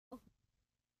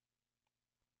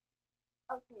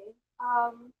Okay.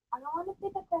 I don't want to pay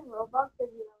the 10 Robux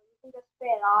because you can just pay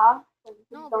it off and please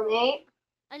No, bro. donate.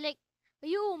 I like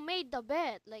you made the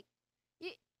bet. Like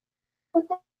you, But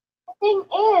the thing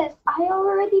is, I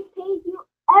already paid you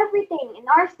everything in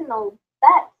Arsenal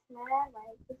bets, man.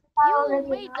 Like, isn't that you already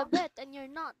made the enough? bet and you're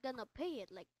not gonna pay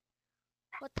it. Like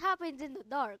what happens in the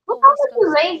dark Look how always much you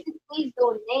comes to raised light. and please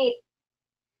donate.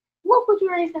 Look what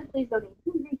you raised and please donate.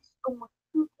 You reached almost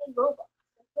 2K Robux,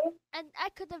 okay? And I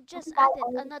could have just Isn't that added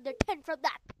already? another 10 from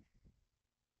that.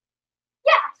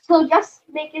 Yeah, so just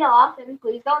make it off and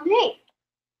please donate.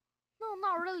 No,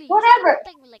 not really. Stop Whatever.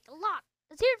 thinking like a lot.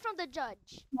 Let's hear it from the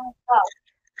judge.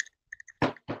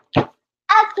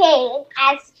 Okay,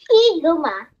 as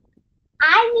Higuma,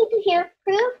 I need to hear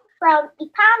proof from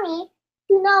Ikami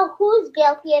to know who's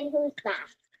guilty and who's not.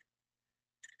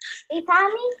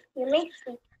 Ikami, you may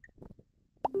speak.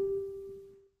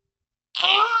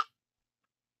 Eh,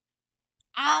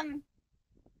 Um,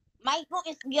 Michael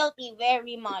is guilty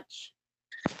very much.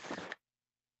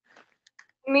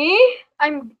 Me?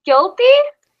 I'm guilty?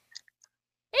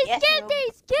 He's Yes, guilty! no.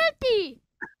 He's guilty!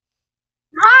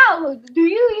 How? Do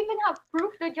you even have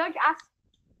proof? The judge asked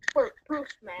for proof,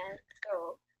 man.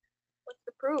 So, what's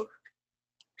the proof?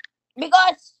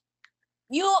 Because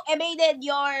you evaded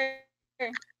your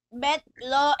bet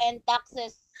law and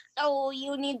taxes, so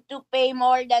you need to pay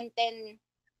more than 10.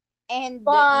 And yes,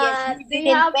 But you do you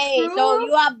didn't have pay, so proof?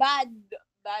 you are bad.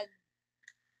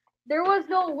 There was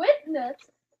no witness.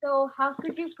 So, how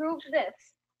could you prove this?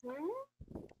 Hmm?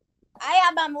 I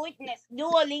have a witness,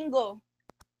 Duolingo.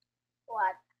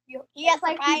 What? You, He has it's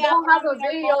like you Fire don't have from a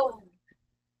your video. phone.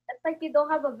 It's like you don't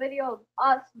have a video of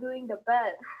us doing the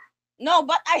bet. No,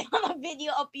 but I have a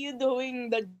video of you doing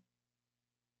the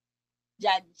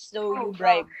judge, so you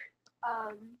bribe. Oh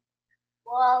gosh. Um.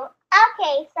 Well,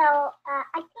 okay, so I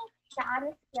think Sean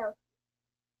is guilty.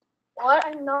 What?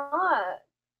 I'm not.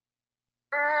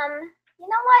 You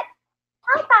know what?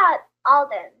 How about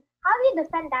Alden? How do you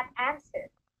defend that answer?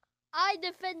 I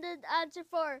defended answer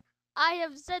for I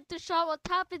have said to Shaw what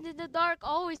happens in the dark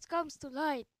always comes to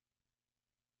light.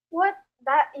 What?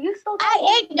 That you still I don't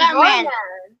hate believe in Garman.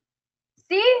 Norman?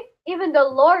 See? Even the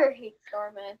lawyer hates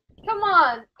Norman. Come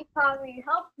on, Ikami,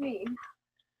 help me.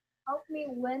 Help me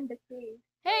win the case.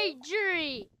 Hey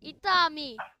jury,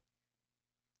 Itami,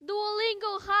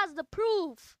 Duolingo has the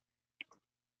proof.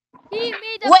 He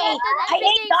made a bet Wait, on I hate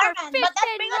everything for Garman, but that's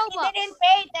 15 because he didn't Robux.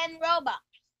 pay 10 Robux.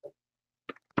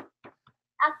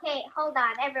 Okay, hold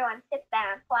on, everyone, sit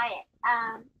down, quiet.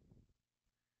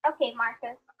 Okay,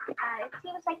 Marcus. It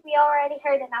seems like we already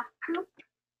heard enough proof.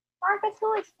 Marcus,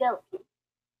 who is guilty?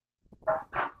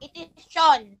 It is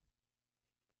Sean.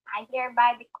 I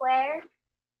hereby declare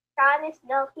Sean is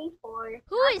guilty for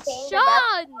Who not is paying the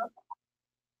debt. Sean?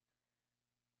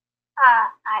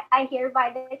 I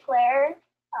hereby declare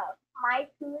my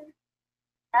two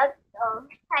debts of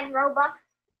 10 Robux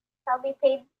shall be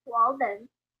paid to Alden.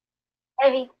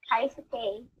 Every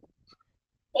Kaisuke.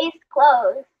 Case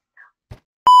closed.